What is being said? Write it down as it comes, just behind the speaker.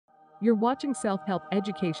You're watching Self-Help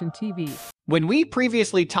Education TV. When we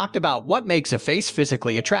previously talked about what makes a face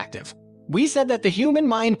physically attractive, we said that the human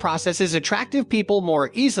mind processes attractive people more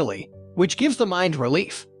easily, which gives the mind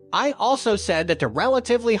relief. I also said that the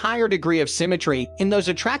relatively higher degree of symmetry in those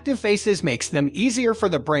attractive faces makes them easier for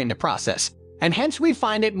the brain to process, and hence we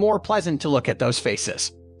find it more pleasant to look at those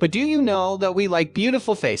faces. But do you know that we like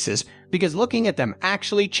beautiful faces because looking at them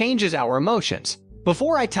actually changes our emotions?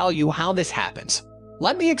 Before I tell you how this happens,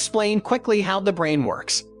 let me explain quickly how the brain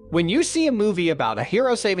works. When you see a movie about a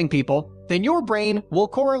hero saving people, then your brain will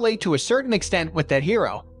correlate to a certain extent with that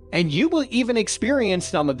hero, and you will even experience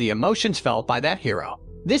some of the emotions felt by that hero.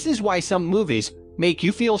 This is why some movies make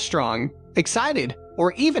you feel strong, excited,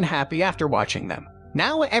 or even happy after watching them.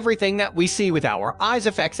 Now everything that we see with our eyes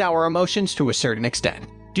affects our emotions to a certain extent.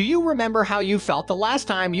 Do you remember how you felt the last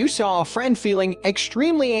time you saw a friend feeling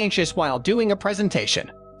extremely anxious while doing a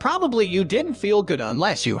presentation? Probably you didn't feel good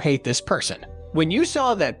unless you hate this person. When you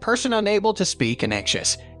saw that person unable to speak and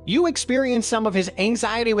anxious, you experienced some of his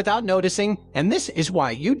anxiety without noticing, and this is why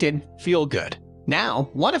you didn't feel good. Now,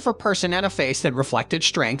 what if a person had a face that reflected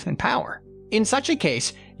strength and power? In such a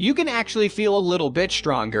case, you can actually feel a little bit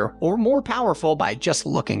stronger or more powerful by just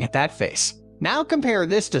looking at that face. Now compare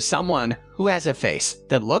this to someone who has a face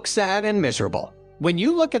that looks sad and miserable. When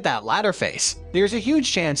you look at that latter face, there's a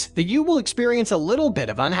huge chance that you will experience a little bit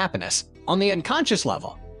of unhappiness on the unconscious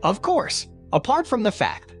level. Of course, apart from the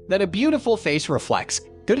fact that a beautiful face reflects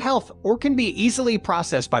good health or can be easily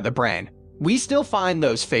processed by the brain, we still find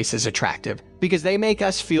those faces attractive because they make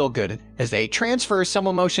us feel good as they transfer some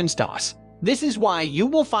emotions to us. This is why you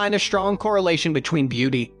will find a strong correlation between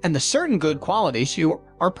beauty and the certain good qualities you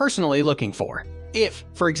are personally looking for. If,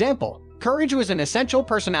 for example, courage was an essential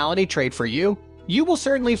personality trait for you, you will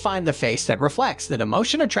certainly find the face that reflects that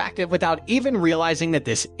emotion attractive without even realizing that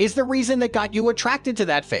this is the reason that got you attracted to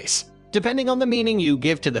that face. Depending on the meaning you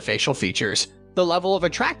give to the facial features, the level of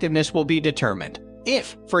attractiveness will be determined.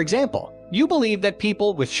 If, for example, you believe that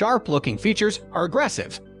people with sharp-looking features are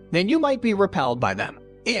aggressive, then you might be repelled by them.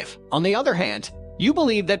 If, on the other hand, you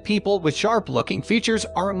believe that people with sharp-looking features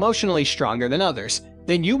are emotionally stronger than others,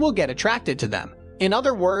 then you will get attracted to them. In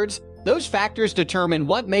other words, those factors determine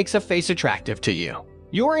what makes a face attractive to you.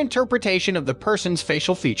 Your interpretation of the person's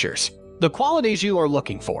facial features, the qualities you are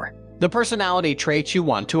looking for, the personality traits you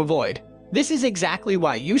want to avoid. This is exactly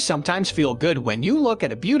why you sometimes feel good when you look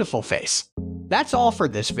at a beautiful face. That's all for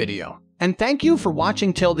this video, and thank you for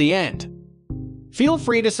watching till the end. Feel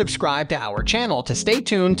free to subscribe to our channel to stay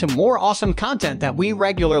tuned to more awesome content that we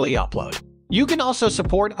regularly upload. You can also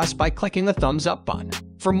support us by clicking the thumbs up button.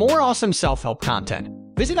 For more awesome self-help content,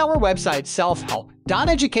 visit our website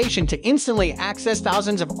selfhelp.education to instantly access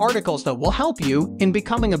thousands of articles that will help you in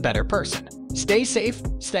becoming a better person. Stay safe,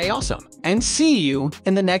 stay awesome, and see you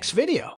in the next video.